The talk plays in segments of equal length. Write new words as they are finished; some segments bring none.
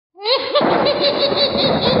The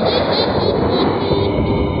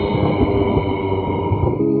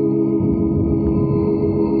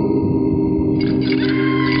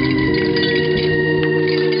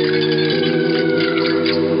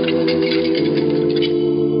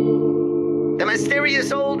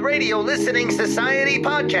Mysterious Old Radio Listening Society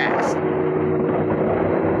podcast.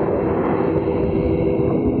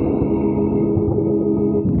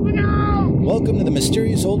 Welcome to the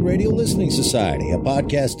Mysterious Old Radio Listening Society, a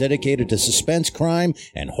podcast dedicated to suspense, crime,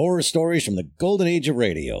 and horror stories from the golden age of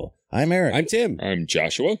radio. I'm Eric. I'm Tim. I'm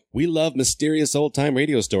Joshua. We love mysterious old-time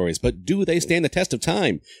radio stories, but do they stand the test of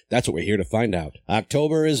time? That's what we're here to find out.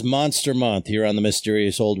 October is Monster Month here on the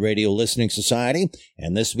Mysterious Old Radio Listening Society,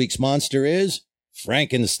 and this week's monster is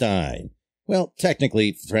Frankenstein. Well,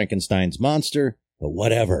 technically, Frankenstein's monster, but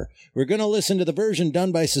whatever. We're going to listen to the version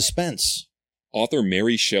done by Suspense. Author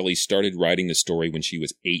Mary Shelley started writing the story when she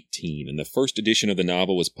was 18, and the first edition of the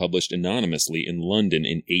novel was published anonymously in London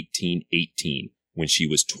in 1818, when she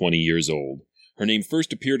was 20 years old. Her name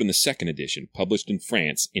first appeared in the second edition, published in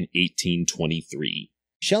France in 1823.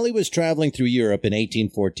 Shelley was traveling through Europe in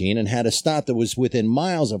 1814 and had a stop that was within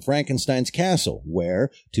miles of Frankenstein's castle,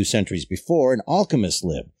 where, 2 centuries before, an alchemist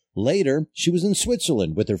lived. Later, she was in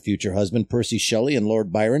Switzerland with her future husband Percy Shelley and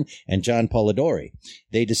Lord Byron and John Polidori.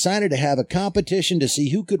 They decided to have a competition to see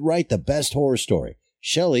who could write the best horror story.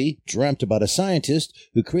 Shelley dreamt about a scientist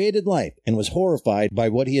who created life and was horrified by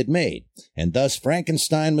what he had made, and thus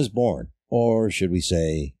Frankenstein was born. Or should we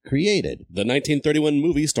say, created. The 1931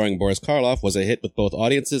 movie starring Boris Karloff was a hit with both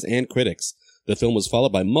audiences and critics. The film was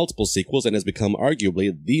followed by multiple sequels and has become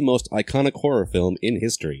arguably the most iconic horror film in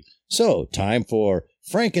history. So, time for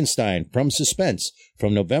Frankenstein from Suspense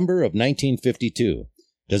from November of 1952.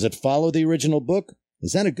 Does it follow the original book?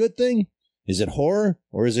 Is that a good thing? Is it horror,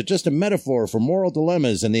 or is it just a metaphor for moral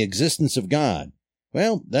dilemmas and the existence of God?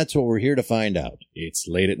 Well, that's what we're here to find out. It's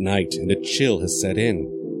late at night, and a chill has set in.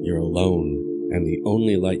 You're alone, and the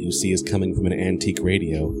only light you see is coming from an antique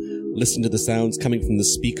radio. Listen to the sounds coming from the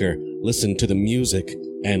speaker, listen to the music,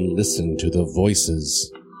 and listen to the voices.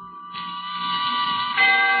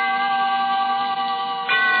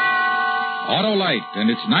 Autolite and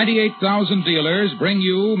its 98,000 dealers bring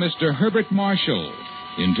you Mr. Herbert Marshall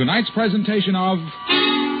in tonight's presentation of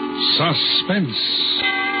Suspense.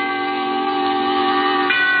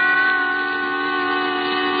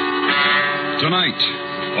 Tonight,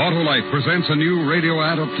 Autolite presents a new radio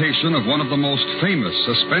adaptation of one of the most famous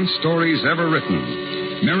suspense stories ever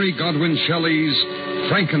written, Mary Godwin Shelley's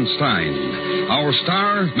Frankenstein. Our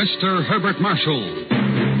star, Mr. Herbert Marshall.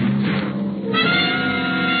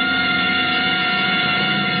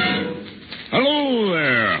 Hello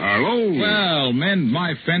there, Harlow. Well, mend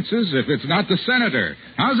my fences if it's not the senator.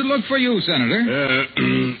 How's it look for you, Senator?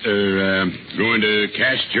 Going to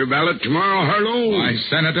cast your ballot tomorrow, Harlow? Why,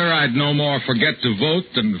 Senator, I'd no more forget to vote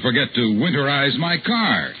than forget to winterize my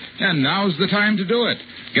car. And now's the time to do it.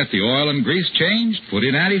 Get the oil and grease changed, put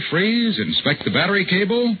in antifreeze, inspect the battery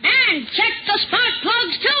cable. And check the spark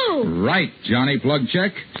plugs, too. Right, Johnny Plug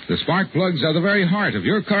Check. The spark plugs are the very heart of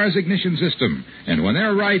your car's ignition system. And when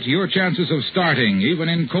they're right, your chances of starting, even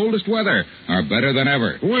in coldest weather, are better than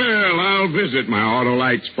ever. Well, I'll visit my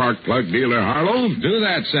Autolite spark plug dealer, Harlow. Do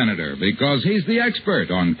that, Senator, because he's the expert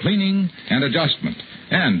on cleaning and adjustment.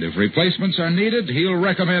 And if replacements are needed, he'll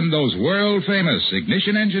recommend those world-famous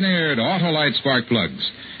ignition-engineered Autolite spark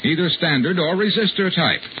plugs, either standard or resistor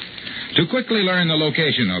type. To quickly learn the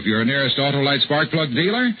location of your nearest Autolite spark plug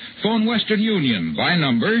dealer, phone Western Union by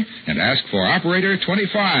number and ask for Operator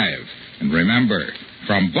 25. And remember,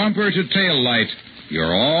 from bumper to tail light,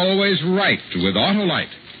 you're always right with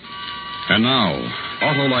Autolite. And now,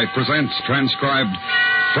 Autolite presents transcribed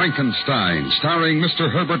Frankenstein, starring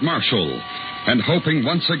Mr. Herbert Marshall, and hoping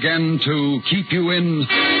once again to keep you in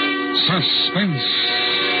suspense.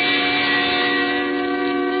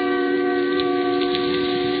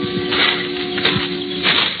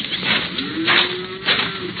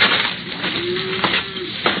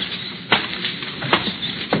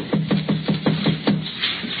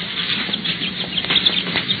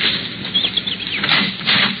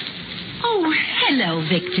 Oh, hello,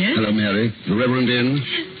 Victor. Hello, Mary. The Reverend in?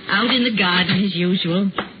 Out in the garden as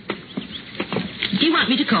usual. Do you want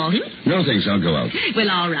me to call him? No, thanks. I'll go out.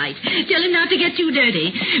 Well, all right. Tell him not to get too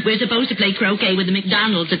dirty. We're supposed to play croquet with the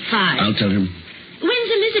McDonald's at 5. I'll tell him.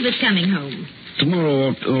 When's Elizabeth coming home?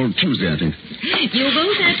 Tomorrow or Tuesday, I think. You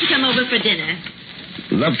both have to come over for dinner.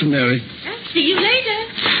 Love to Mary. See you later.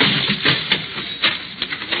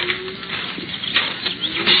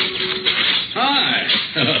 Hi.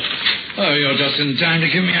 Oh, you're just in time to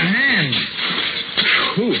give me a hand.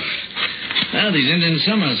 Whew. Well, these Indian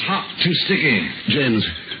summers, hot, too sticky. James,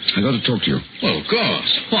 I got to talk to you. Well, of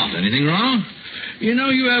course. What, anything wrong? You know,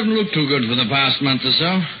 you haven't looked too good for the past month or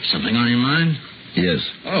so. Something on your mind? Yes.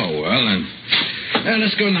 Oh, well, then.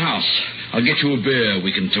 Let's go in the house. I'll get you a beer.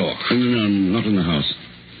 We can talk. No, not in the house.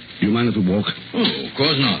 Do you mind if we walk? Oh, of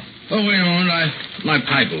course not. Oh, wait a moment. My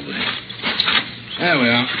pipe over there. There we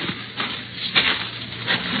are.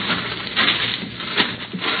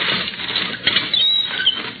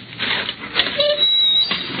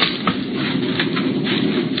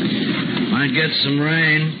 Might get some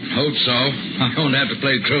rain. Hope so. I won't have to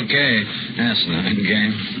play croquet. Asinine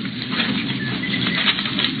game.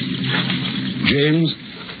 James?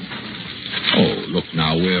 Oh, look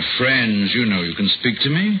now, we're friends. You know you can speak to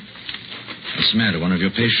me. What's the matter? One of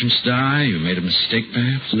your patients die? You made a mistake,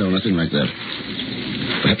 perhaps? No, nothing like that.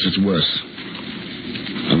 Perhaps it's worse.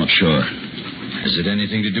 I'm not sure. Has it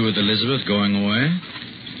anything to do with Elizabeth going away?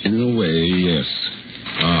 In a way, yes.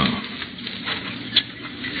 Oh.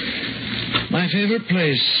 My favorite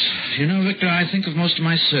place. You know, Victor, I think of most of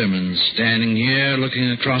my sermons standing here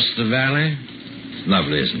looking across the valley.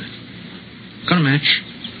 Lovely, isn't it? Got a match?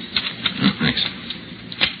 Oh, thanks.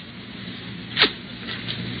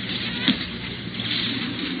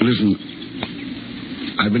 Listen,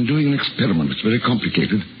 I've been doing an experiment. It's very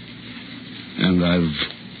complicated. And I've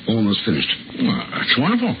almost finished. Well, that's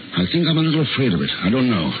wonderful. I think I'm a little afraid of it. I don't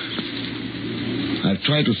know. I've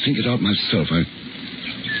tried to think it out myself. I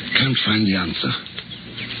can't find the answer.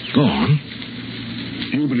 Go on.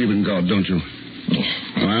 You believe in God, don't you?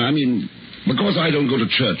 Oh. I mean, because I don't go to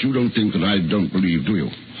church, you don't think that I don't believe, do you?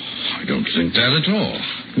 I don't think that at all.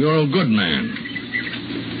 You're a good man.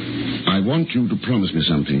 I want you to promise me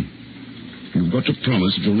something. You've got to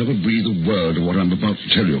promise that you'll never breathe a word of what I'm about to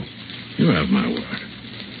tell you. You have my word.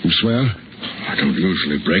 You swear? I don't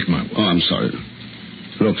usually break my word. Oh, I'm sorry.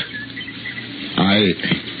 Look,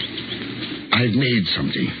 I've made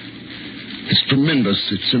something. It's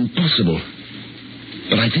tremendous. It's impossible.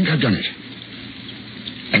 But I think I've done it.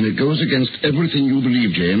 And it goes against everything you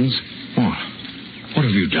believe, James. What? What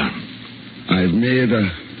have you done? I've made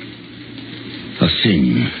a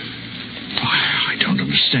thing. I don't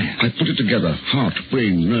understand. I put it together. Heart,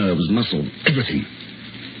 brain, nerves, muscle, everything.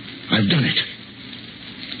 I've done it.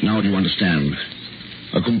 Now do you understand?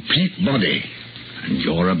 A complete body. And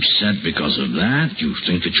you're upset because of that? You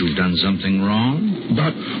think that you've done something wrong?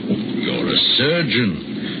 But you're a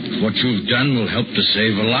surgeon. What you've done will help to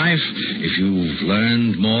save a life. If you've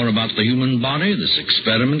learned more about the human body, this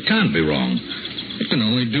experiment can't be wrong. It can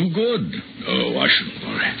only do good. Oh, I shouldn't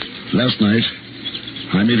worry. Last night,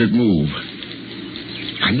 I made it move.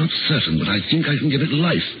 I'm not certain, but I think I can give it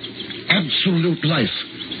life. Absolute life.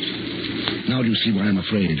 Now do you see why I'm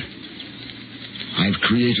afraid? I've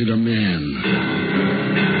created a man.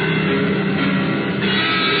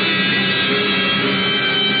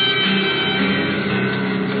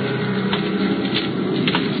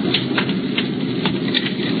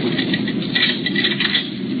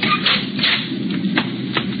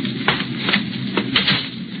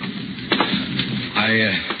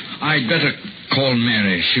 I'd better call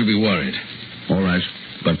Mary. She'll be worried. All right,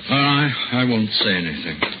 but... I won't say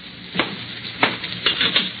anything.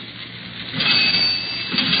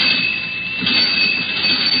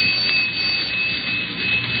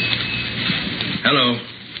 Hello.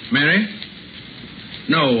 Mary?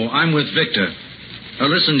 No, I'm with Victor.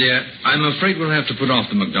 Listen, dear, I'm afraid we'll have to put off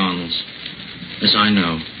the McDonald's. Yes, I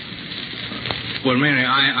know. Well, Mary,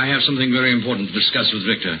 I have something very important to discuss with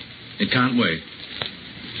Victor. It can't wait.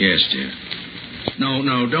 Yes, dear.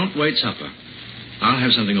 No, don't wait supper. I'll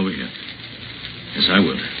have something over here. Yes, I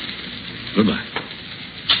will. Goodbye.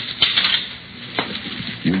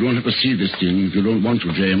 You don't have to see this thing if you don't want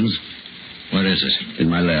to, James. Where is it? In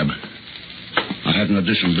my lab. I had an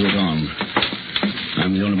addition built on.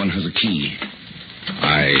 I'm the only one who has a key.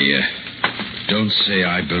 I don't say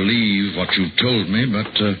I believe what you've told me,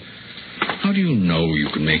 but how do you know you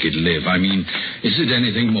can make it live? I mean, is it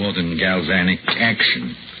anything more than galvanic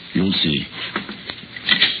action? You'll see.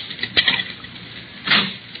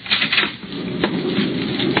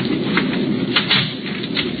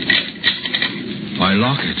 Why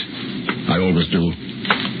lock it? I always do.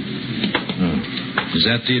 Oh. Is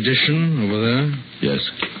that the addition over there?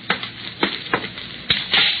 Yes.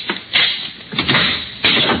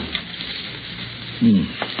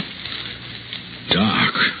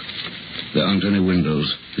 Dark. There aren't any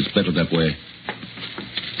windows. It's better that way.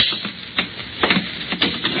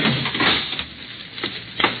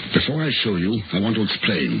 Before I show you, I want to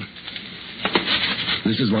explain.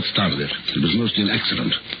 This is what started it. It was mostly an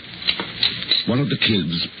accident. One of the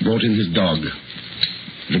kids brought in his dog.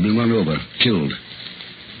 It had been run over, killed.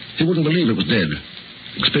 He wouldn't believe it was dead.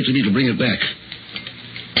 Expected me to bring it back.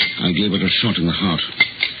 I gave it a shot in the heart.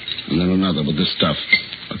 And then another with this stuff.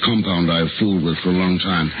 A compound I've fooled with for a long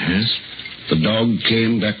time. Yes? The dog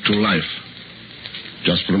came back to life.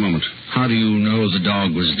 Just for a moment. How do you know the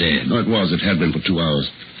dog was dead? No, it was. It had been for 2 hours.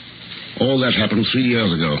 All that happened 3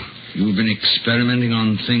 years ago. You've been experimenting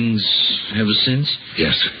on things ever since?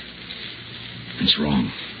 Yes. It's wrong.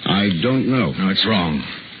 I don't know. No, it's wrong.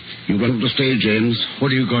 You went to stay, James.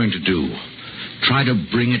 What are you going to do? Try to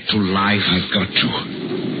bring it to life? I've got to.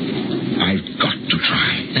 I've got to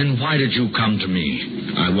try. Then why did you come to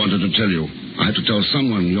me? I wanted to tell you. I had to tell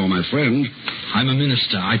someone you're my friend. I'm a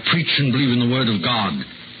minister. I preach and believe in the Word of God.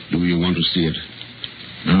 Do you want to see it?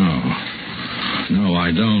 No. No,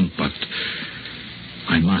 I don't, but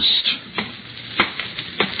I must.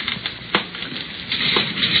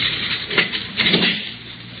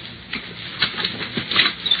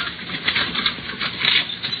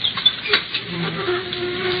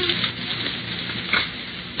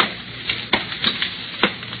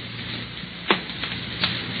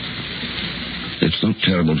 It's not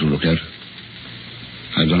terrible to look at.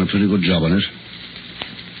 I've done a pretty good job on it.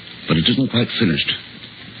 But it isn't quite finished.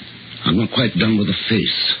 I'm not quite done with the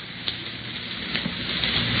face.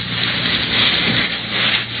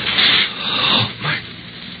 Oh, my.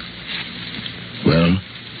 Well?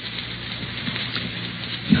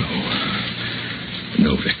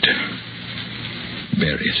 No, Victor.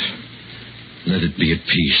 Bury it. Let it be at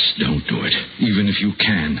peace. Don't do it. Even if you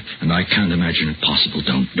can, and I can't imagine it possible,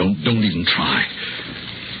 don't even try.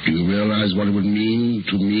 Do you realize what it would mean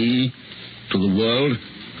to me, to the world?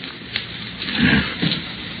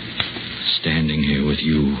 Standing here with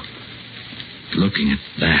you, looking at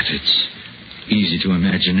that, it's easy to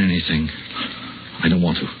imagine anything. I don't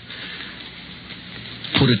want to.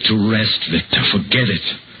 Put it to rest, Victor. Forget it.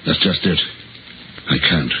 That's just it. I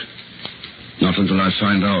can't. Not until I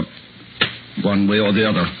find out, one way or the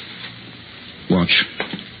other. Watch.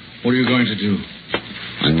 What are you going to do?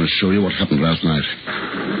 I'm going to show you what happened last night.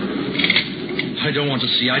 I don't want to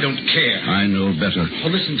see. I don't care. I know better. Oh,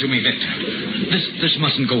 listen to me, Victor. This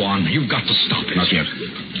mustn't go on. You've got to stop it. Not yet.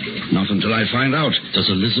 Not until I find out. Does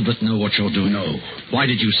Elizabeth know what you're doing? No. Why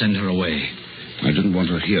did you send her away? I didn't want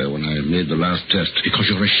her here when I made the last test. Because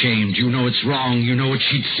you're ashamed. You know it's wrong. You know what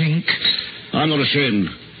she'd think. I'm not ashamed.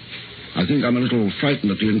 I think I'm a little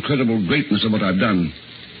frightened at the incredible greatness of what I've done.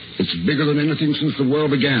 It's bigger than anything since the world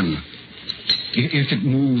began. If it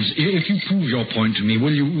moves, if you prove your point to me,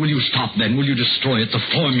 will you stop then? Will you destroy it? The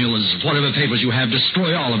formulas, whatever papers you have,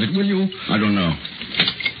 destroy all of it, will you? I don't know.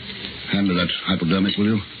 Hand me that hypodermic,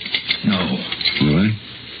 will you? No. All right.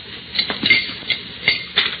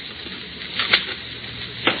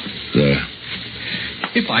 There.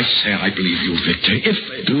 If I say I believe you, Victor, if...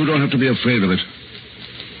 You don't have to be afraid of it.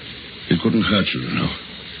 It couldn't hurt you, you know.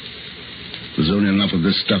 There's only enough of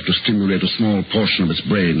this stuff to stimulate a small portion of its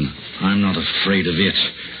brain. I'm not afraid of it.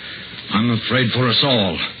 I'm afraid for us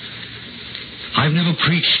all. I've never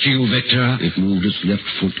preached to you, Victor. It moved its left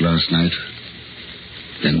foot last night.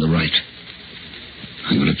 Then the right.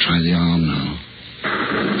 I'm going to try the arm now.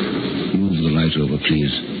 Move the light over,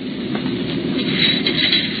 please.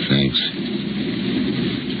 Thanks.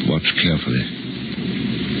 Watch carefully.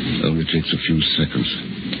 Only takes a few seconds.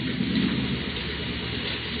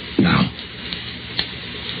 Now.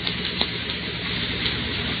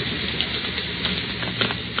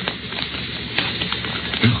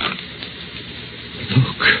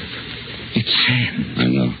 Look. It's hand. I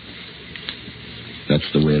know. That's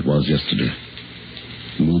the way it was yesterday.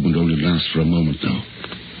 Movement only lasts for a moment, though.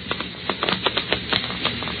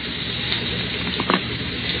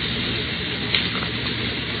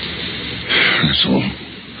 That's all.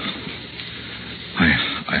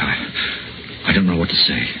 I don't know what to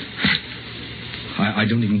say. I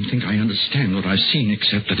don't even think I understand what I've seen,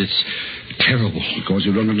 except that it's terrible. Because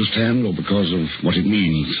you don't understand, or because of what it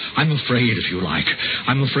means? I'm afraid, if you like.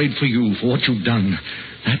 I'm afraid for you, for what you've done.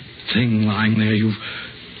 That thing lying there,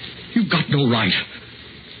 you've got no right.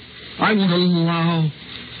 I won't allow...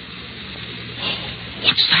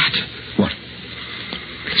 What's that? What?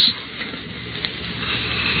 Listen.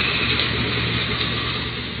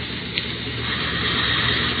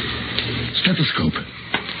 Stethoscope.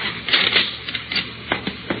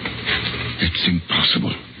 It's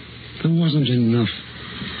impossible. There wasn't enough.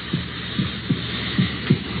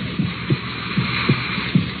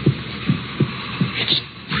 It's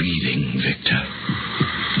breathing, Victor.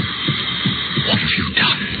 What have you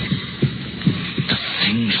done? The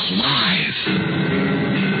thing's alive.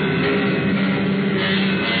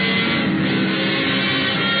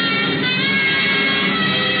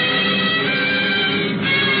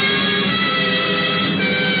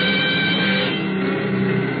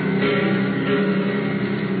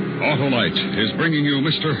 Autolite is bringing you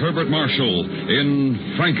Mr. Herbert Marshall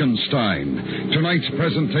in Frankenstein. Tonight's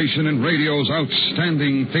presentation in radio's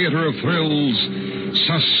outstanding theater of thrills,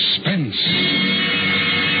 Suspense.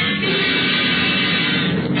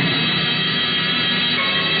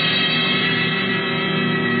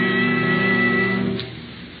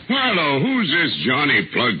 Hello, who's this Johnny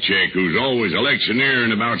Plugcheck who's always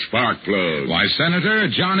electioneering about spark plugs? Why, Senator,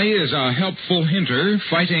 Johnny is a helpful hinter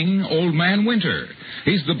fighting Old Man Winter.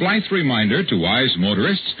 He's the blithe reminder to wise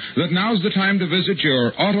motorists that now's the time to visit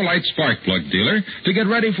your Autolite spark plug dealer to get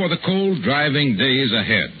ready for the cold driving days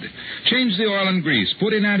ahead. Change the oil and grease,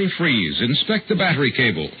 put in antifreeze, inspect the battery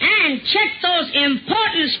cable. And check those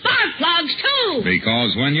important spark plugs, too.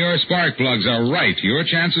 Because when your spark plugs are right, your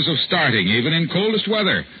chances of starting, even in coldest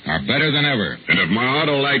weather, are better than ever. And if my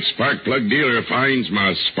Autolite spark plug dealer finds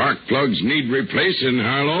my spark plugs need replacing,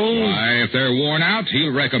 hello? Why, if they're worn out,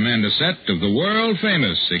 he'll recommend a set of the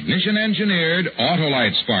world-famous ignition-engineered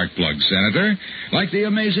Autolite spark plugs, Senator, like the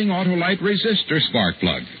amazing Autolite resistor spark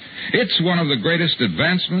plug. It's one of the greatest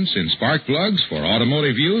advancements in spark plugs for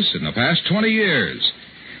automotive use in the past 20 years.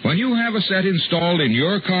 When you have a set installed in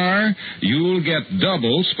your car, you'll get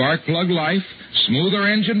double spark plug life, smoother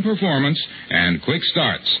engine performance, and quick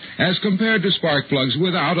starts, as compared to spark plugs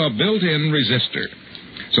without a built-in resistor.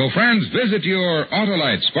 So, friends, visit your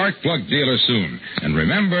Autolite spark plug dealer soon. And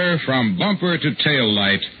remember, from bumper to tail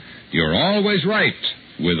light, you're always right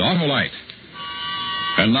with Autolite.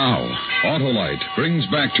 And now, Autolite brings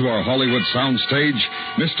back to our Hollywood soundstage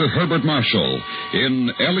Mr. Herbert Marshall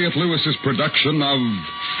in Elliot Lewis's production of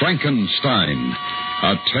Frankenstein,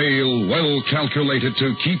 a tale well calculated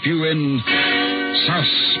to keep you in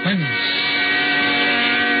suspense.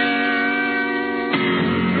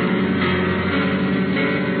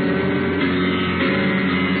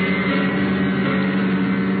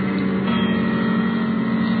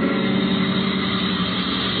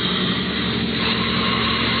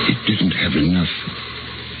 Didn't have enough.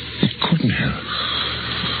 It couldn't have.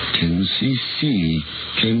 10 cc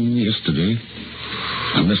came yesterday.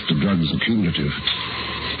 Unless the drug's are cumulative.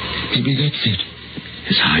 Maybe that's it.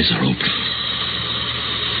 His eyes are open.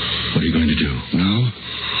 What are you going to do? Now,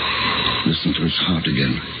 listen to his heart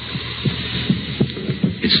again.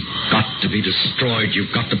 It's got to be destroyed.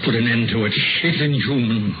 You've got to put an end to it. It's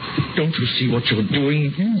inhuman. Don't you see what you're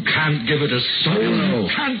doing? You can't give it a soul. No. You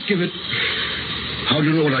can't give it... How do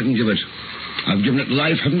you know what I can give it? I've given it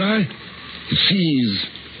life, haven't I? It sees,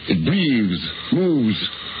 it breathes, moves,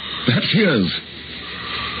 perhaps hears.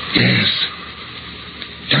 Yes.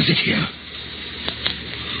 Does it hear?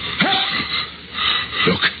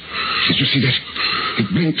 Look, did you see that? It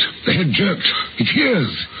blinked, the head jerked. It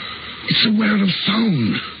hears. It's aware of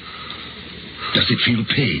sound. Does it feel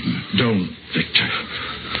pain? Don't, Victor.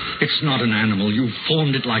 It's not an animal. You've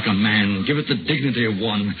formed it like a man. Give it the dignity of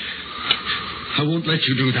one. I won't let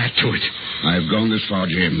you do that to it. I've gone this far,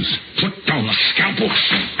 James. Put down the scalpel.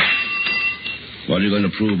 What are you going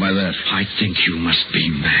to prove by that? I think you must be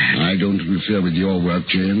mad. I don't interfere with your work,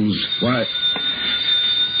 James. Why?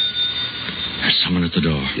 There's someone at the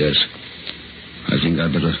door. Yes. I think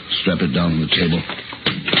I'd better strap it down on the table.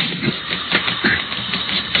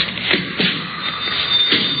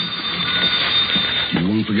 You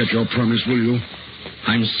won't forget your promise, will you?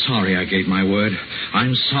 I'm sorry I gave my word.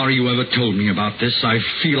 I'm sorry you ever told me about this. I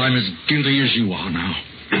feel I'm as guilty as you are now.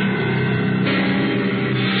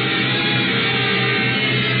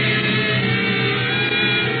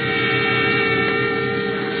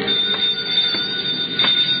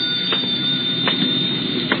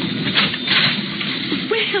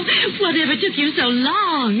 Well, whatever took you so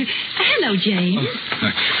long? Hello, James.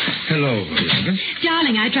 Hello, Elizabeth.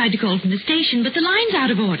 Darling, I tried to call from the station, but the line's out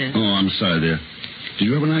of order. Oh, I'm sorry, dear. Did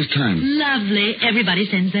you have a nice time? Lovely. Everybody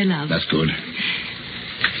sends their love. That's good.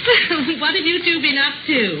 What have you two been up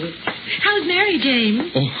to? How's Mary, James?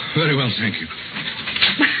 Oh, very well, thank you.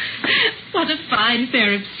 What a fine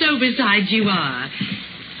pair of sober-sides you are.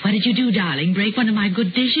 What did you do, darling? Break one of my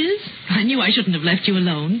good dishes? I knew I shouldn't have left you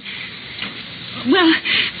alone. Well,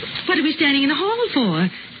 what are we standing in the hall for?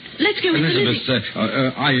 Let's go into the Elizabeth,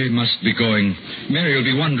 I must be going. Mary will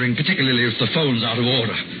be wondering, particularly if the phone's out of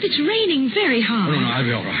order. It's raining very hard. Oh, no, I'll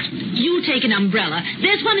be all right. You take an umbrella.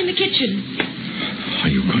 There's one in the kitchen.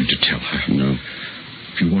 Are you going to tell her? No.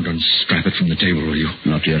 You won't unstrap it from the table, will you?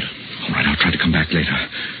 Not yet. All right, I'll try to come back later.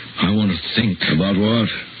 I want to think. About what?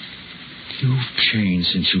 You've changed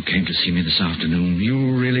since you came to see me this afternoon.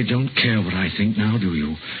 You really don't care what I think now, do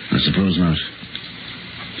you? I suppose not.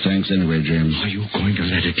 Thanks anyway, James. Are you going to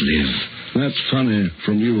let it live? That's funny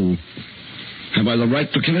from you. Have I the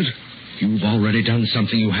right to kill it? You've already done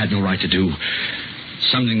something you had no right to do.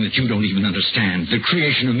 Something that you don't even understand. The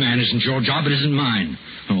creation of man isn't your job, it isn't mine.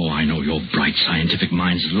 Oh, I know your bright scientific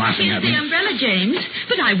mind's laughing Here's at me. the umbrella, James.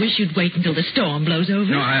 But I wish you'd wait until the storm blows over.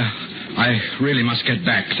 No, I really must get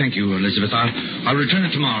back. Thank you, Elizabeth. I'll return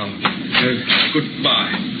it tomorrow.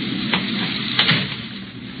 Goodbye.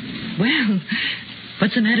 Well,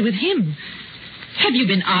 what's the matter with him? Have you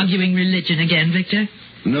been arguing religion again, Victor?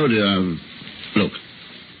 No, dear. Look,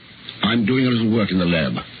 I'm doing a little work in the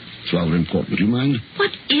lab. It's rather important. Do you mind?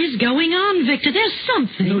 What is going on, Victor? There's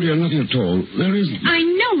something. No, dear, nothing at all. There is... I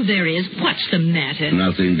know there is. What's the matter?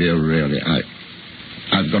 Nothing, dear, really.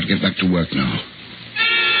 I've got to get back to work now.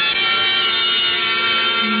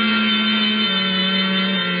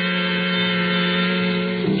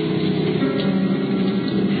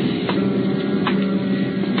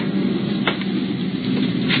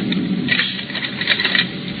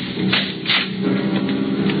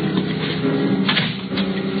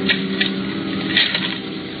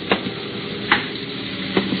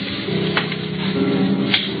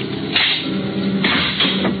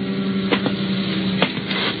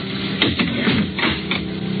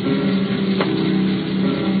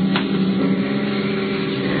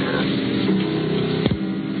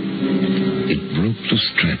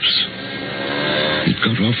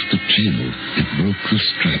 The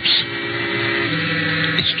straps.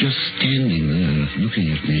 It's just standing there, looking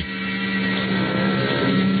at me.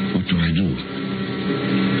 What do I do?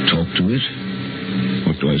 Talk to it?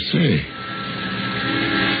 What do I say?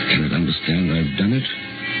 Can it understand I've done it?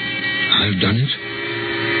 I've done it?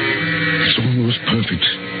 It's almost perfect.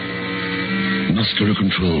 Muscular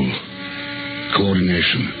control.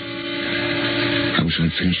 Coordination. I wish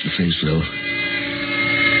I'd finished the face, though.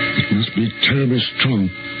 It must be terribly strong.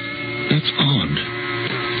 That's odd.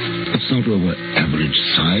 It's not over average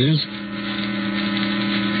size.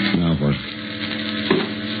 Now what?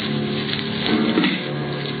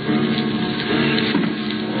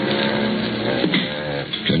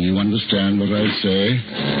 Can you understand what I say?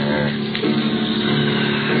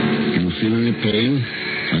 Do you feel any pain?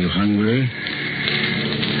 Are you hungry?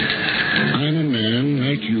 I'm a man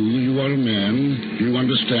like you. You are a man. Do you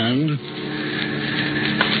understand?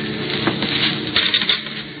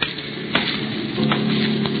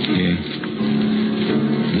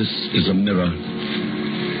 Is a mirror.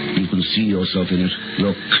 You can see yourself in it.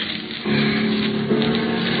 Look.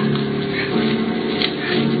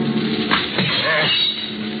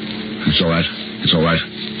 It's all right. It's all right.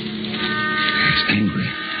 It's angry.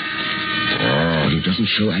 But it doesn't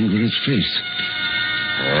show anger in its face.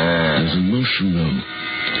 There's emotion, though.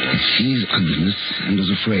 It sees ugliness and is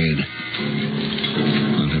afraid.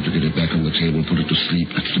 I'll have to get it back on the table, put it to sleep.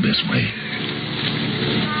 That's the best way.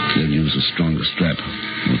 Then use a stronger strap.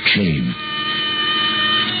 Or chain.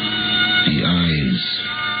 The eyes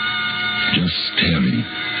just staring.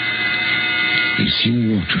 They seem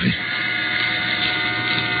watery.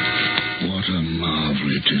 What a marvel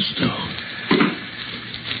it is, though.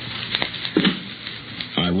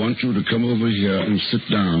 I want you to come over here and sit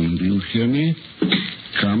down. Do you hear me?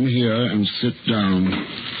 Come here and sit down.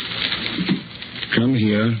 Come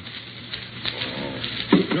here.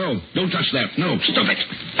 No, don't touch that. No, stop it.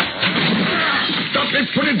 Stop it!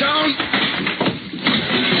 Put it down!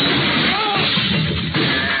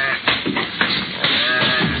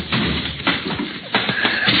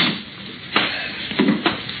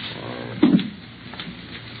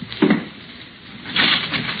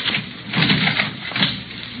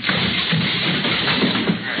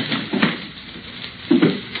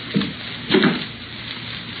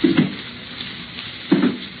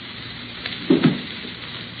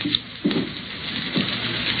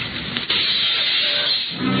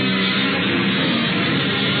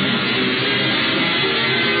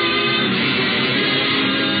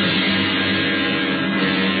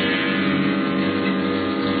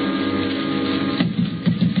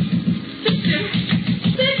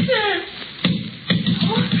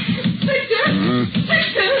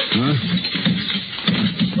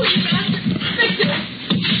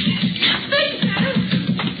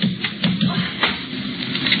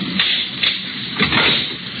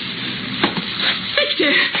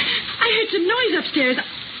 upstairs.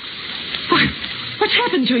 What's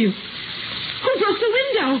happened to you? Who broke the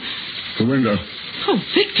window? The window. Oh,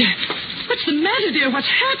 Victor. What's the matter, dear? What's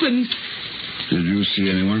happened? Did you see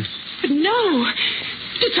anyone? No.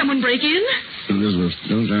 Did someone break in? Elizabeth,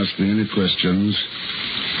 don't ask me any questions.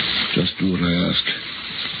 Just do what I ask.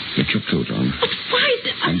 Get your coat on. But why?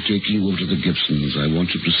 I'm taking you over to the Gibsons. I want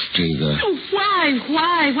you to stay there. Oh, why?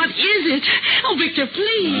 Why? What is it? Oh, Victor,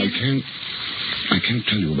 please. I can't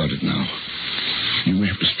tell you about it now. You may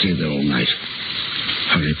have to stay there all night.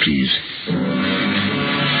 Hurry, please. We've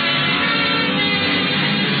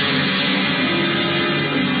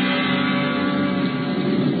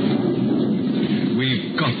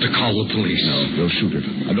got to call the police. No, they'll shoot it.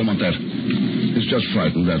 I don't want that. It's just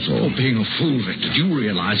frightened, that's all. Oh, being a fool, Victor. Do you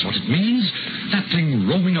realize what it means? That thing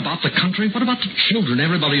roaming about the country? What about the children,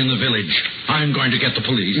 everybody in the village? I'm going to get the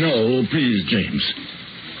police. No, please, James.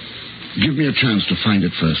 Give me a chance to find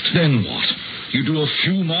it first. Then what? You do a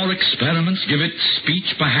few more experiments, give it speech,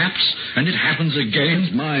 perhaps, and it happens again?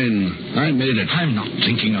 It's mine. I made it. I'm not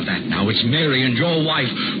thinking of that now. It's Mary and your wife.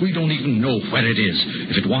 We don't even know where it is.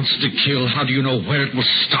 If it wants to kill, how do you know where it will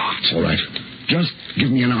start? All right. Just give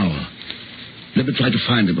me an hour. Let me try to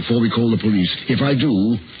find it before we call the police. If I do,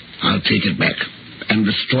 I'll take it back and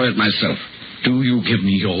destroy it myself. Do you give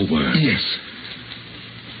me your word? Yes.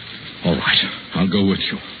 All right. I'll go with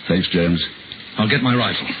you. Thanks, James. I'll get my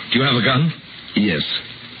rifle. Do you have a gun? Yes.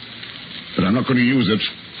 But I'm not going to use it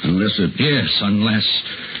unless it... Yes, unless...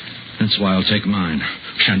 That's why I'll take mine.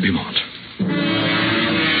 Shan't be Mont.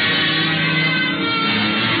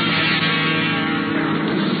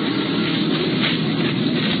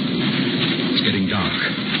 It's getting dark.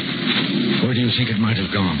 Where do you think it might have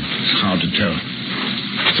gone? It's hard to tell.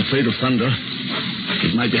 It's afraid of thunder.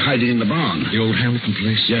 It might be hiding in the barn. The old Hamilton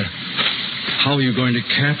place? Yeah. How are you going to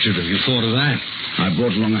capture it? Have you thought of that? I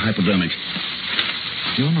brought along a hypodermic.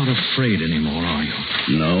 You're not afraid anymore, are you?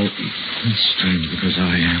 No. That's strange, because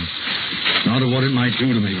I am. Not of what it might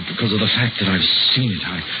do to me, but because of the fact that I've seen it.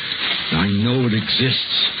 I know it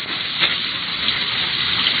exists.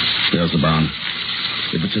 There's the barn.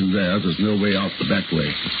 If it's in there's no way out the back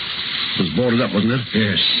way. It was boarded up, wasn't it?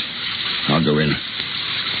 Yes. I'll go in.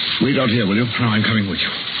 Wait out here, will you? No, I'm coming with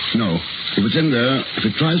you. No. If it's in there, if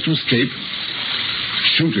it tries to escape,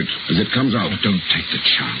 shoot it as it comes out. Oh, don't take the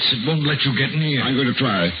chance. It won't let you get near. I'm going to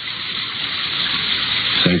try.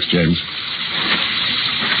 Thanks, James.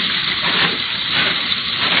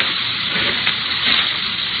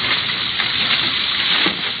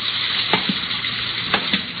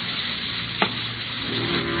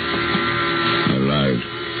 I lied.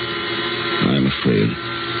 I'm afraid.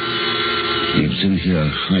 It's in here,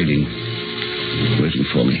 hiding, waiting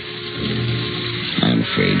for me. I'm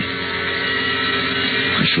afraid.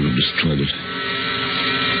 I should have destroyed it.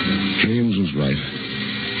 James was right.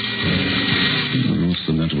 What's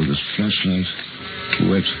the matter with this flashlight?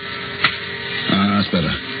 Wet. That's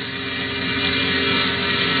better.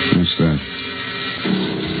 What's that?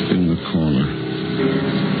 In the corner.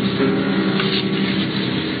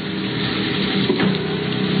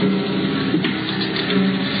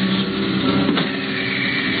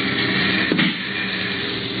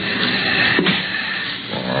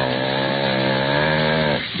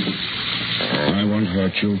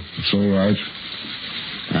 Hurt you. It's all right.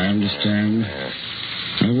 I understand.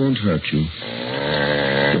 I won't hurt you.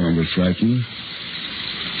 Don't be frightened.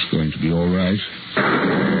 It's going to be all right.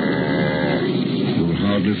 You'll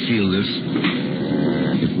hardly feel this.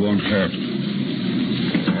 It won't hurt.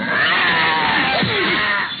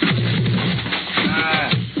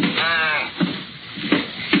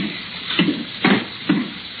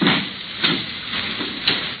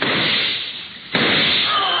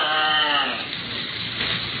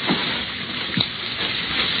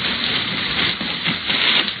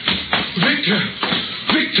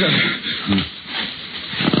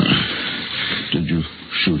 Did you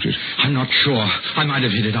shoot it? I'm not sure. I might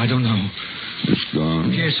have hit it. I don't know. It's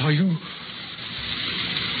gone. Yes, are you?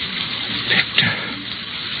 Victor.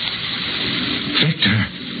 Victor.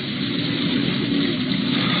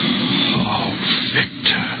 Oh,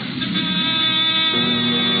 Victor.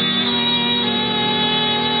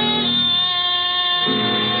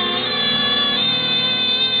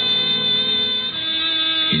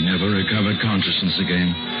 He never recovered consciousness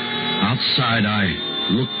again. Outside, I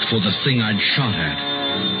looked for the thing I'd shot at,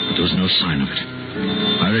 but there was no sign of it.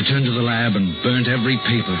 I returned to the lab and burnt every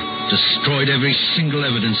paper, destroyed every single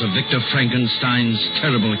evidence of Victor Frankenstein's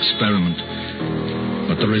terrible experiment.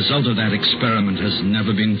 But the result of that experiment has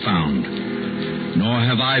never been found, nor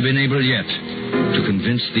have I been able yet to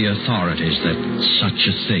convince the authorities that such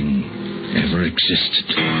a thing ever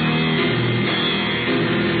existed.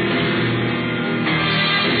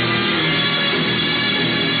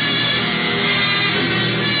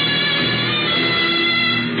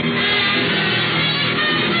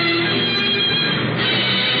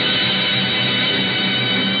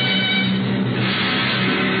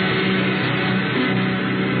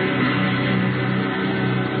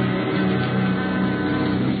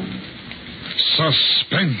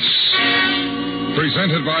 Suspense.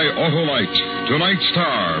 Presented by Autolite. Tonight's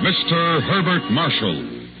star, Mr. Herbert Marshall.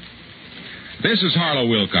 This is Harlow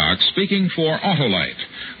Wilcox speaking for Autolite,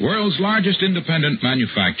 world's largest independent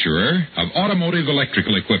manufacturer of automotive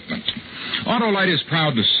electrical equipment. Autolite is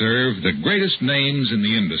proud to serve the greatest names in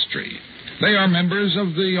the industry. They are members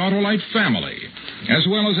of the Autolite family, as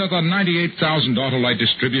well as other 98,000 Autolite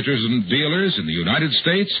distributors and dealers in the United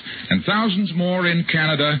States and thousands more in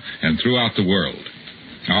Canada and throughout the world.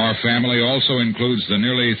 Our family also includes the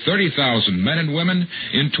nearly 30,000 men and women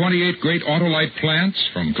in 28 great Autolite plants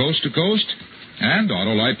from coast to coast and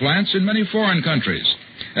Autolite plants in many foreign countries,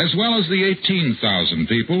 as well as the 18,000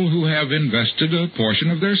 people who have invested a portion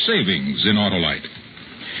of their savings in Autolite.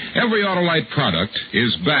 Every Autolite product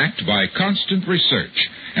is backed by constant research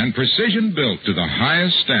and precision built to the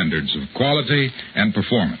highest standards of quality and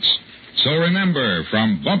performance. So remember,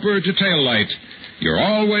 from bumper to tail light, you're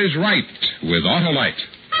always right with Autolite.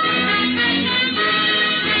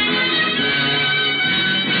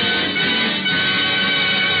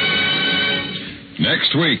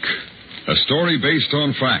 Next week, a story based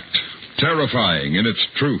on fact, terrifying in its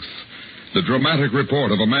truth. The dramatic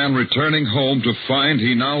report of a man returning home to find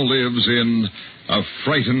he now lives in a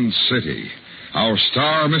frightened city. Our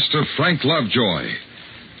star, Mr. Frank Lovejoy.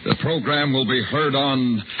 The program will be heard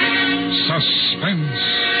on Suspense.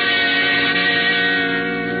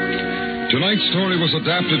 Tonight's story was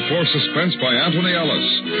adapted for Suspense by Anthony Ellis.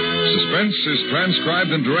 Suspense is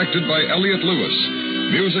transcribed and directed by Elliot Lewis.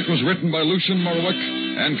 Music was written by Lucian Morwick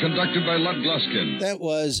and conducted by Lud Gluskin. That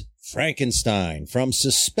was Frankenstein from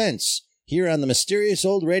Suspense here on the Mysterious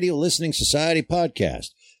Old Radio Listening Society podcast.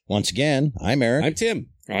 Once again, I'm Eric. I'm Tim.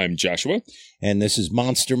 I'm Joshua. And this is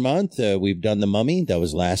Monster Month. We've done The Mummy. That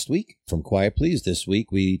was last week from Quiet Please. This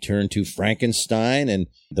week we turn to Frankenstein, and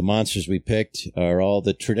the monsters we picked are all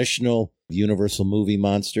the traditional Universal movie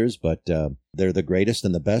monsters, but they're the greatest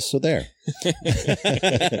and the best, so there.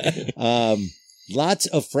 Lots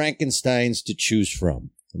of Frankensteins to choose from.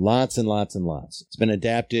 Lots and lots and lots. It's been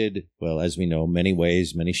adapted, well, as we know, many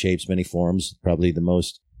ways, many shapes, many forms. Probably the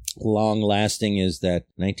most long-lasting is that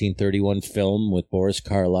 1931 film with Boris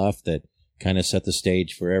Karloff that kind of set the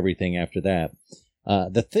stage for everything after that.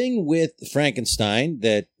 The thing with Frankenstein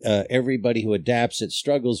that everybody who adapts it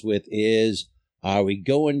struggles with is, are we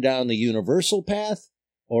going down the Universal path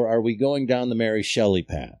or are we going down the Mary Shelley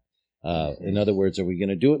path? In other words, are we going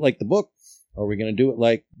to do it like the book or are we going to do it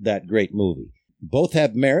like that great movie? Both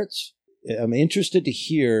have merits. I'm interested to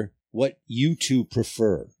hear what you two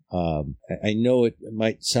prefer. I know it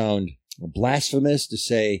might sound blasphemous to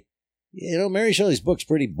say, you know, Mary Shelley's book's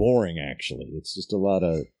pretty boring, actually. It's just a lot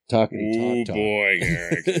of talk. Oh, boy,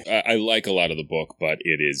 Eric. I like a lot of the book, but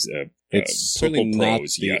it is it's purple certainly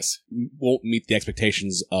prose, yes. Won't meet the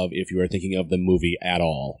expectations of if you are thinking of the movie at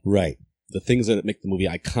all. Right. The things that make the movie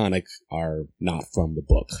iconic are not from the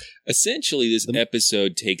book. Essentially, this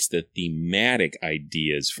episode takes the thematic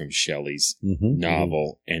ideas from Shelley's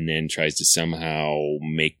novel and then tries to somehow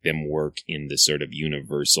make them work in the sort of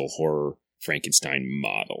universal horror Frankenstein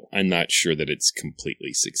model. I'm not sure that it's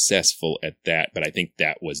completely successful at that, but I think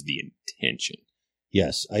that was the intention.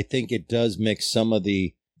 Yes, I think it does mix some of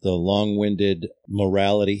the long-winded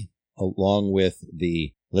morality along with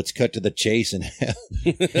the let's cut to the chase and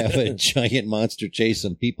have a giant monster chase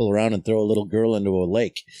some people around and throw a little girl into a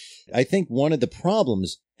lake. I think one of the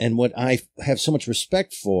problems, and what I have so much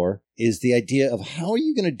respect for, is the idea of how are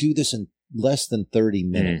you going to do this in less than 30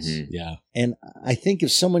 minutes? Yeah. And I think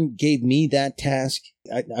if someone gave me that task,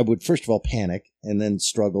 I would first of all panic and then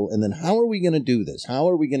struggle. And then how are we going to do this? How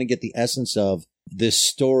are we going to get the essence of this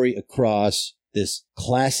story across, this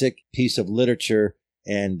classic piece of literature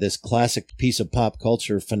and this classic piece of pop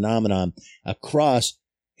culture phenomenon across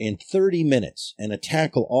in 30 minutes and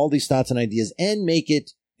tackle all these thoughts and ideas and make it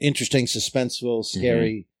interesting, suspenseful,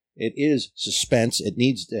 scary. It is suspense. It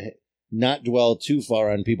needs to not dwell too far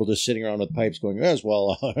on people just sitting around with pipes going, yes,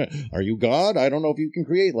 well, are you God? I don't know if you can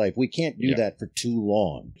create life. We can't do that for too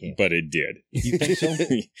long. But it did. You think so?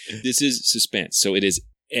 This is suspense. So it is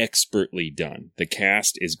expertly done. The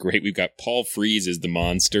cast is great. We've got Paul Frees as the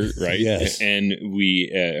monster, right? Yes. And we,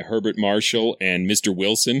 Herbert Marshall and Mr.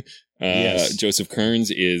 Wilson. Joseph Kearns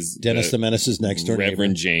is Dennis the Menace's next door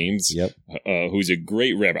Reverend neighbor. James, who's a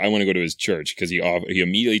great reverend. I want to go to his church because he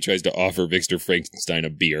immediately tries to offer Victor Frankenstein a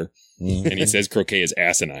beer, and he says croquet is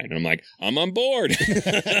asinine, and I'm like, I'm on board.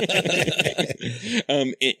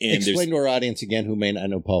 Explain to our audience again who may not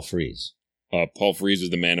know Paul Frees. Paul Frees was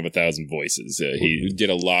the man of 1,000 voices. He did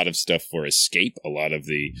a lot of stuff for Escape, a lot of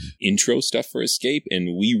the intro stuff for Escape,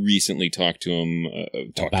 and we recently talked to him.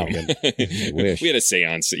 We had a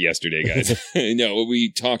seance yesterday, guys. No,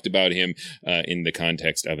 we talked about him in the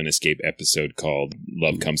context of an Escape episode called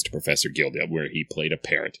Love Comes to Professor Gildale, where he played a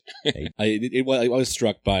parrot. I was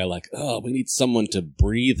struck by, like, we need someone to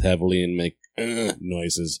breathe heavily and make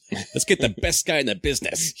noises. Let's get the best guy in the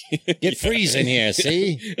business. Get Freeze in here,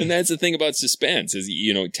 see? And that's the thing about suspense is,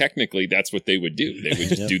 technically that's what they would do. They would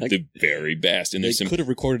just do the very best. And they could have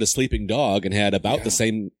recorded a sleeping dog and had about the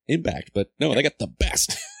same impact, but no, they got the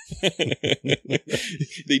best.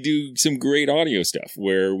 They do some great audio stuff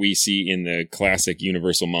where we see in the classic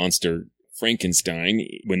Universal monster Frankenstein,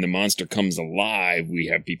 when the monster comes alive, we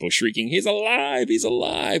have people shrieking, he's alive, he's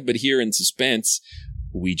alive. But here in Suspense,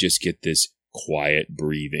 we just get this quiet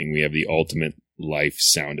breathing. We have the ultimate life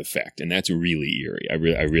sound effect, and that's really eerie.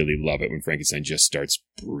 I really love it when Frankenstein just starts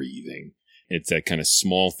breathing. It's that kind of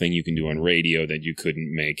small thing you can do on radio that you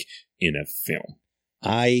couldn't make in a film.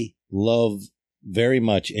 I love very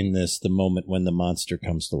much in this the moment when the monster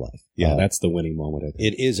comes to life. Yeah, that's the winning moment, I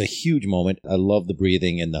think. It is a huge moment. I love the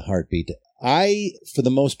breathing and the heartbeat. I, for the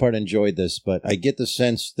most part, enjoyed this, but I get the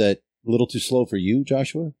sense that a little too slow for you,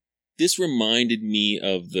 Joshua? This reminded me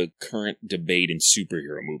of the current debate in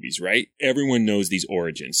superhero movies, right? Everyone knows these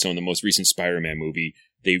origins. So in the most recent Spider-Man movie,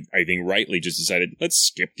 they, I think, rightly just decided, let's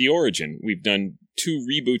skip the origin. We've done 2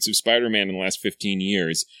 reboots of Spider-Man in the last 15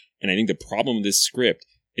 years. And I think the problem with this script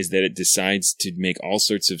is that it decides to make all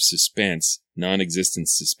sorts of suspense, non-existent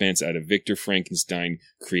suspense out of Victor Frankenstein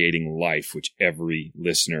creating life, which every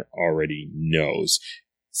listener already knows.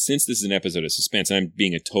 Since this is an episode of Suspense, I'm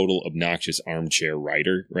being a total obnoxious armchair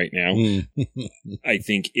writer right now. I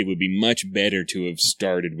think it would be much better to have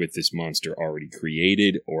started with this monster already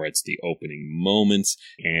created, or it's the opening moments.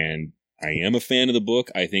 And I am a fan of the book.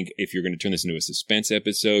 I think if you're going to turn this into a suspense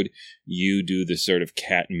episode, you do the sort of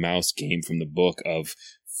cat and mouse game from the book of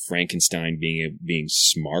Frankenstein being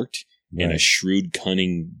smart and a shrewd,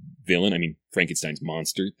 cunning villain. I mean, Frankenstein's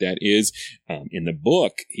monster, that is. In the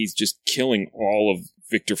book, he's just killing all of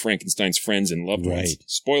Victor Frankenstein's friends and loved ones.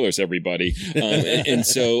 Spoilers, everybody. And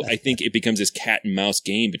so I think it becomes this cat and mouse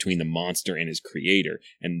game between the monster and his creator.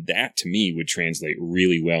 And that, to me, would translate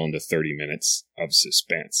really well into 30 minutes of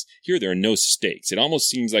suspense. Here, there are no stakes. It almost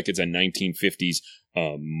seems like it's a 1950s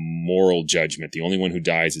moral judgment. The only one who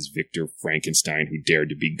dies is Victor Frankenstein, who dared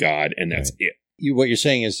to be God, and that's it. What you're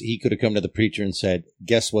saying is he could have come to the preacher and said,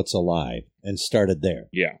 guess what's alive, and started there.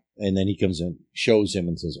 Yeah. And then he comes and shows him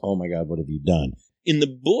and says, oh my God, what have you done? In the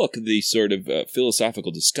book, the sort of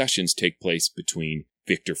philosophical discussions take place between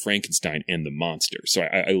Victor Frankenstein and the monster. So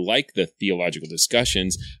I like the theological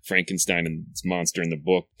discussions. Frankenstein and this monster in the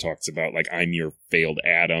book talks about, like, I'm your failed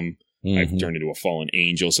Adam. I've turned into a fallen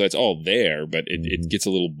angel. So it's all there, but it gets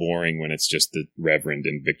a little boring when it's just the Reverend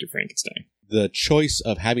and Victor Frankenstein. The choice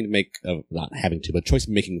of choice of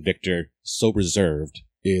making Victor so reserved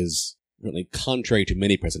is really contrary to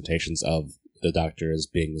many presentations of the Doctor as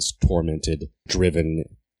being this tormented, driven,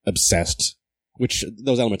 obsessed, which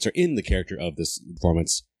those elements are in the character of this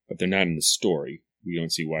performance. But they're not in the story. We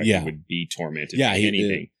don't see why he would be tormented by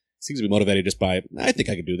anything. Seems to be motivated just by, I think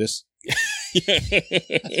I can do this.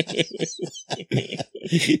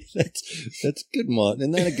 That's good, Mom.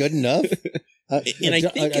 Isn't that good enough? And I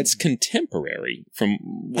think it's contemporary from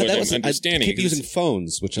what I'm understanding. I keep using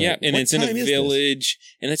phones, which and it's in a village,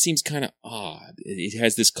 and that seems kind of odd. It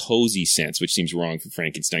has this cozy sense, which seems wrong for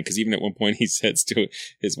Frankenstein, because even at one point he says to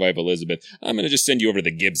his wife Elizabeth, "I'm going to just send you over to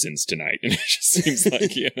the Gibsons tonight," and it just seems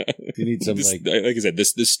like you need some like I said, the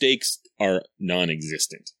stakes are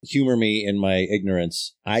non-existent. Humor me in my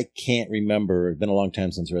ignorance. I can't remember. It's been a long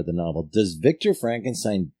time since I read the novel. Does Victor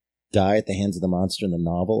Frankenstein die at the hands of the monster in the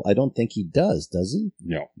novel? I don't think he does he?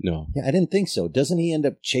 No. Yeah, I didn't think so. Doesn't he end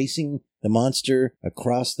up chasing the monster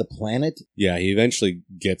across the planet? Yeah, he eventually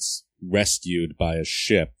gets rescued by a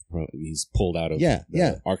ship. He's pulled out of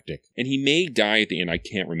the Arctic. And he may die at the end. I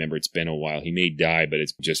can't remember. It's been a while. He may die, but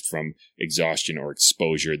it's just from exhaustion or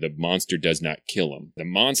exposure. The monster does not kill him. The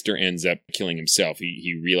monster ends up killing himself.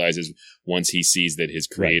 He realizes once he sees that his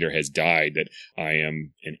creator has died that I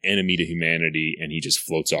am an enemy to humanity, and he just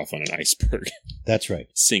floats off on an iceberg. That's right.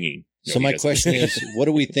 Singing. So my question is, what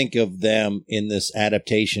do we think of them in this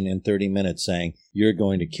adaptation in 30 minutes saying, you're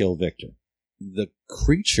going to kill Victor? The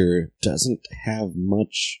creature doesn't have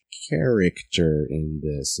much character in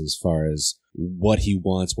this as far as what he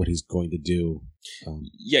wants, what he's going to do.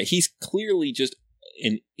 He's clearly just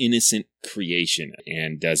an innocent creation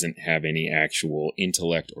and doesn't have any actual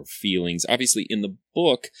intellect or feelings. Obviously, in the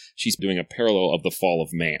book, she's doing a parallel of the fall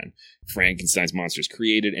of man. Frankenstein's monster is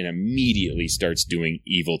created and immediately starts doing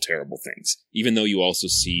evil, terrible things, even though you also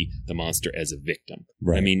see the monster as a victim.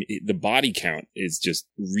 Right. I mean, the body count is just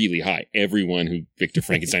really high. Everyone who Victor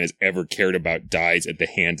Frankenstein has ever cared about dies at the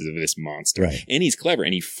hands of this monster. Right. And he's clever,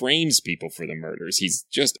 and he frames people for the murders. He's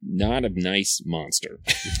just not a nice monster.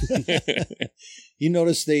 You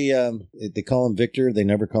notice they call him Victor. They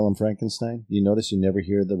never call him Frankenstein. You notice you never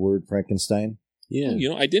hear the word Frankenstein? Yeah.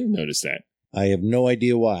 Oh, I didn't notice that. I have no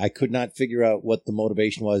idea why. I could not figure out what the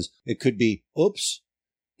motivation was. It could be, oops,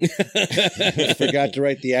 forgot to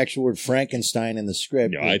write the actual word Frankenstein in the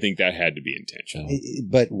script. No, I think that had to be intentional.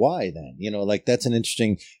 But why then? That's an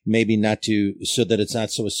interesting, maybe not to, so that it's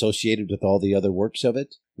not so associated with all the other works of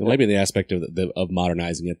it. It might be the aspect of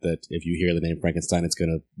modernizing it that if you hear the name Frankenstein, it's going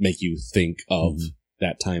to make you think of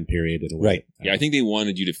that time period in a way. Right. Yeah, I think they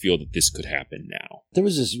wanted you to feel that this could happen now. There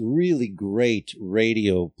was this really great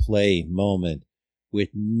radio play moment with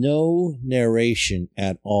no narration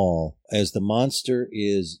at all as the monster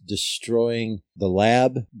is destroying the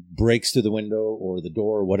lab, breaks through the window or the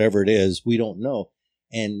door, or whatever it is, we don't know,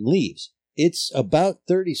 and leaves. It's about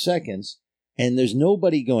 30 seconds, and there's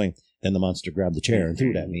nobody going, then the monster grabbed the chair and threw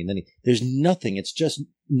it at me. And then there's nothing. It's just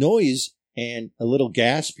noise and a little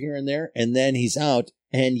gasp here and there, and then he's out.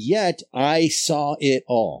 And yet I saw it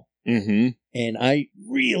all. Mm-hmm. And I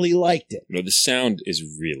really liked it. The sound is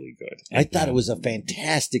really good. I thought it was a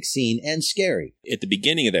fantastic scene and scary. At the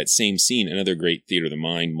beginning of that same scene, another great theater of the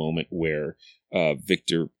mind moment where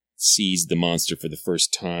Victor sees the monster for the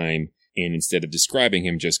first time, and instead of describing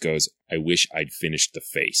him, just goes, "I wish I'd finished the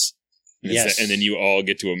face." Yes. And then you all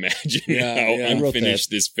get to imagine how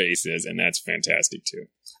unfinished this face is, and that's fantastic too.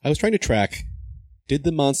 I was trying to track, did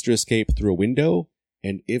the monster escape through a window?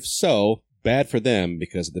 And if so, bad for them,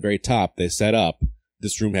 because at the very top they set up,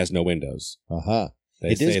 this room has no windows.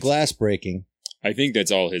 It is glass breaking. I think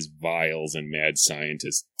that's all his vials and mad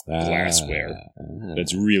scientist glassware.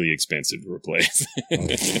 That's really expensive to replace.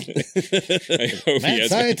 Mad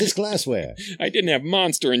scientist glassware. I didn't have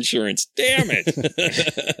monster insurance. Damn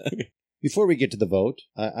it. Before we get to the vote,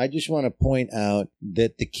 I just want to point out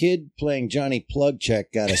that the kid playing Johnny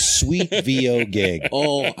Plugcheck got a sweet VO gig.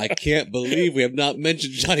 Oh, I can't believe we have not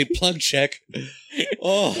mentioned Johnny Plugcheck.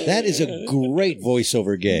 Oh, that is a great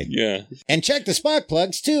voiceover gig. Yeah. And check the spark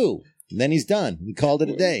plugs, too. And then he's done. He called it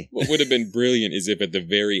a day. What would have been brilliant is if at the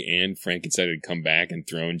very end, Frankenstein had come back and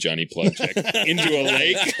thrown Johnny Plugcheck into a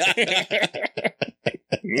lake.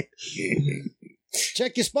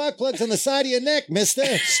 Check your spark plugs on the side of your neck, mister.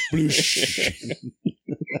 Sploosh.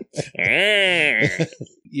 I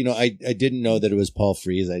didn't know that it was Paul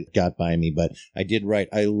Frees. It got by me, but I did write,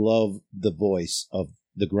 I love the voice of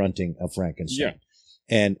the grunting of Frankenstein. Yeah.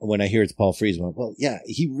 And when I hear it's Paul Frees, I'm like, well, yeah,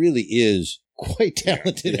 he really is quite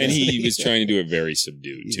talented. And he was trying to do it very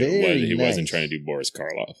subdued, too. He wasn't trying to do Boris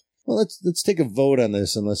Karloff. Well, let's take a vote on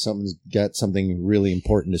this unless someone's got something really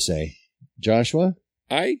important to say. Joshua?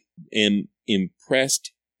 I am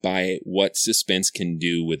impressed by what suspense can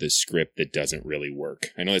do with a script that doesn't really work.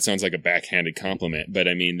 I know that sounds like a backhanded compliment, but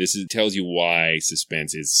I mean, tells you why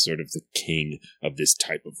suspense is sort of the king of this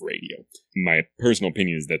type of radio. My personal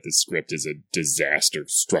opinion is that the script is a disaster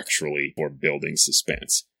structurally for building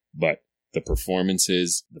suspense, but the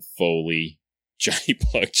performances, the Foley, Johnny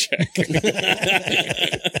Plugcheck,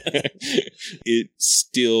 it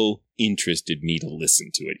still interested me to listen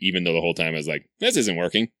to it, even though the whole time I was like, this isn't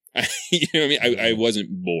working. You know what I mean? I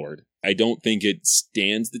wasn't bored. I don't think it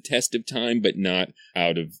stands the test of time, but not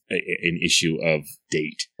out of an issue of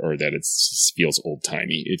date or that it feels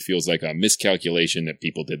old-timey. It feels like a miscalculation that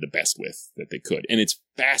people did the best with that they could. And it's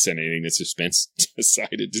fascinating that Suspense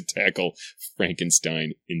decided to tackle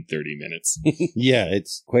Frankenstein in 30 minutes. Yeah,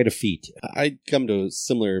 it's quite a feat. I'd come to a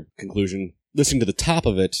similar conclusion. Listening to the top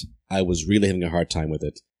of it, I was really having a hard time with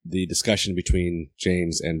it. The discussion between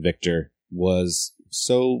James and Victor was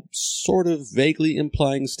so sort of vaguely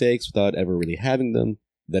implying stakes without ever really having them,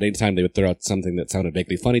 that anytime they would throw out something that sounded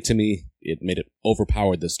vaguely funny to me, it made it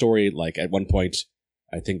overpowered the story. Like at one point,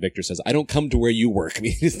 I think Victor says, "I don't come to where you work." I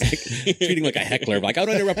mean, he's like treating like a heckler, like, "I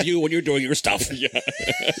don't interrupt you when you're doing your stuff." Yeah.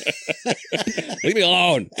 Leave me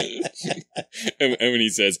alone. And when he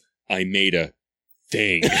says, "I made a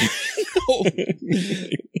thing."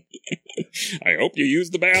 I hope you use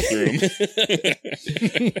the bathroom.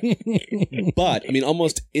 But, I mean,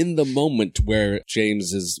 almost in the moment where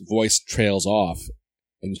James's voice trails off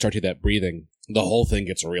and you start to hear that breathing, the whole thing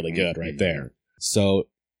gets really good right there. So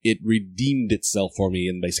it redeemed itself for me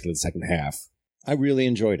in basically the second half. I really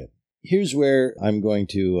enjoyed it. Here's where I'm going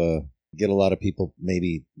to get a lot of people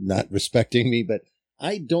maybe not respecting me, but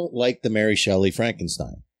I don't like the Mary Shelley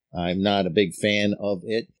Frankenstein. I'm not a big fan of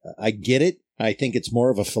it. I get it. I think it's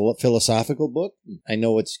more of a philosophical book. I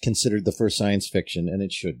know it's considered the first science fiction, and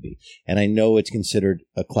it should be. And I know it's considered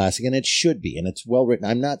a classic, and it should be. And it's well written.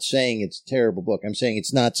 I'm not saying it's a terrible book. I'm saying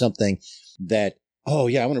it's not something that, oh,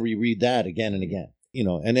 yeah, I want to reread that again and again. You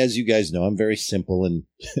know, and as you guys know, I'm very simple in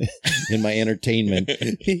my entertainment.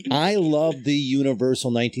 I love the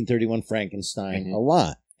Universal 1931 Frankenstein a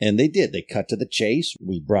lot. And they did. They cut to the chase.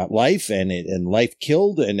 We brought life, and life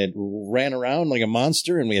killed, and it ran around like a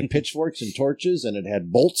monster, and we had pitchforks and torches, and it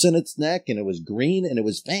had bolts in its neck, and it was green, and it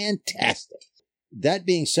was fantastic. That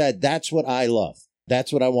being said, that's what I love.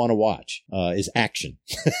 That's what I want to watch, is action,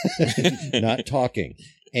 not talking.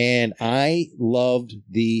 And I loved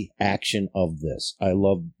the action of this. I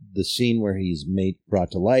loved the scene where he's brought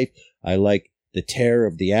to life. I like the terror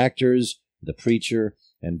of the actors, the preacher,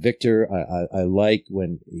 and Victor. I like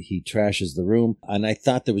when he trashes the room. And I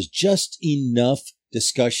thought there was just enough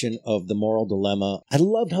discussion of the moral dilemma. I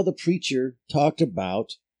loved how the preacher talked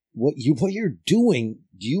about what you're doing.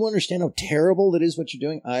 Do you understand how terrible it is what you're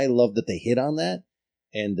doing? I love that they hit on that.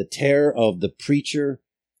 And the terror of the preacher,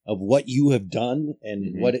 of what you have done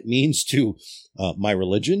and what it means to my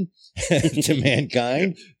religion, to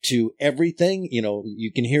mankind, to everything. You know,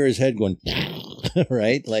 you can hear his head going,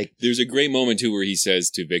 right? Like, there's a great moment too where he says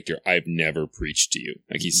to Victor, "I've never preached to you."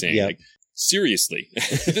 Like he's saying, like, seriously,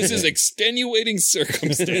 this is extenuating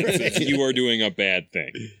circumstances. Right. You are doing a bad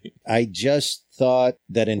thing. I just thought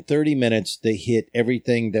that in 30 minutes they hit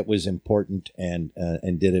everything that was important and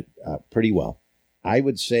did it pretty well. I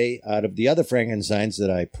would say out of the other Frankensteins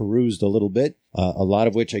that I perused a little bit, a lot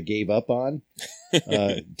of which I gave up on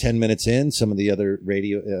 10 minutes in. Some of the other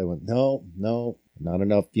radio, I went, no, not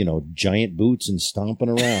enough, giant boots and stomping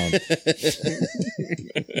around. I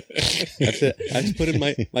have to put in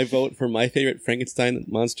my vote for my favorite Frankenstein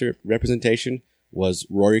monster representation was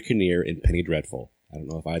Rory Kinnear in Penny Dreadful. I don't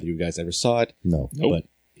know if either of you guys ever saw it. No. But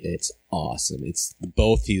it's awesome. It's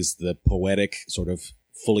both. He's the poetic, sort of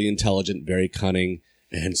fully intelligent, very cunning,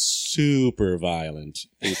 and super violent.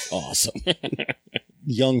 It's awesome.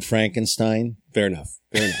 Young Frankenstein. Fair enough.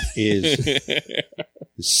 Is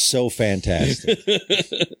so fantastic.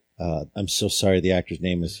 I'm so sorry. The actor's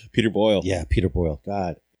name is Peter Boyle. Yeah, Peter Boyle.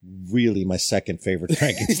 God, really my second favorite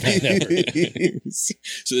Frankenstein ever.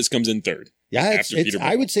 So this comes in third. Yeah,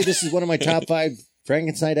 I would say this is one of my top 5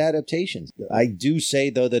 Frankenstein adaptations. I do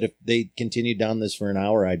say, though, that if they continued down this for an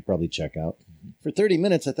hour, I'd probably check out. For 30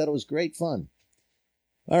 minutes, I thought it was great fun.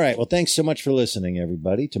 All right. Well, thanks so much for listening,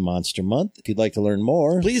 everybody, to Monster Month. If you'd like to learn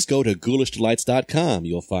more, please go to ghoulishdelights.com.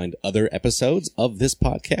 You'll find other episodes of this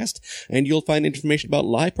podcast, and you'll find information about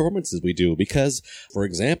live performances we do. Because, for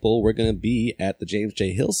example, we're going to be at the James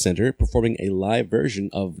J. Hill Center performing a live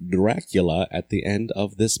version of Dracula at the end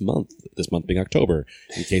of this month being October,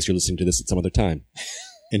 in case you're listening to this at some other time.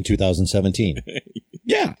 In 2017.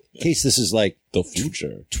 Yeah. In case this is like the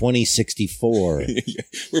future. 2064.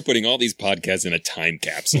 We're putting all these podcasts in a time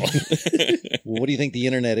capsule. Well, what do you think the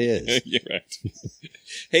internet is? You're right.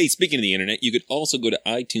 Hey, speaking of the internet, you could also go to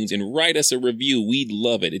iTunes and write us a review. We'd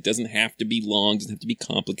love it. It doesn't have to be long. It doesn't have to be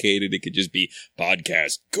complicated. It could just be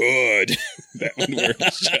podcast good. That would work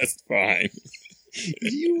just fine.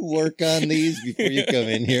 Do you work on these before you come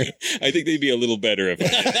in here? I think they'd be a little better if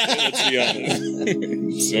let's be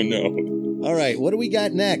honest. So no. All right, what do we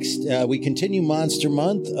got next? We continue Monster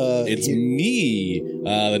Month. It's me.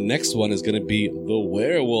 The next one is going to be The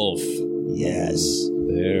Werewolf. Yes.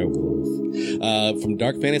 Werewolf. From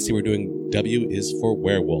Dark Fantasy, we're doing W is for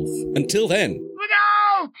Werewolf. Until then. Look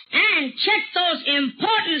out! And check those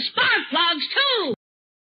important spark plugs, too!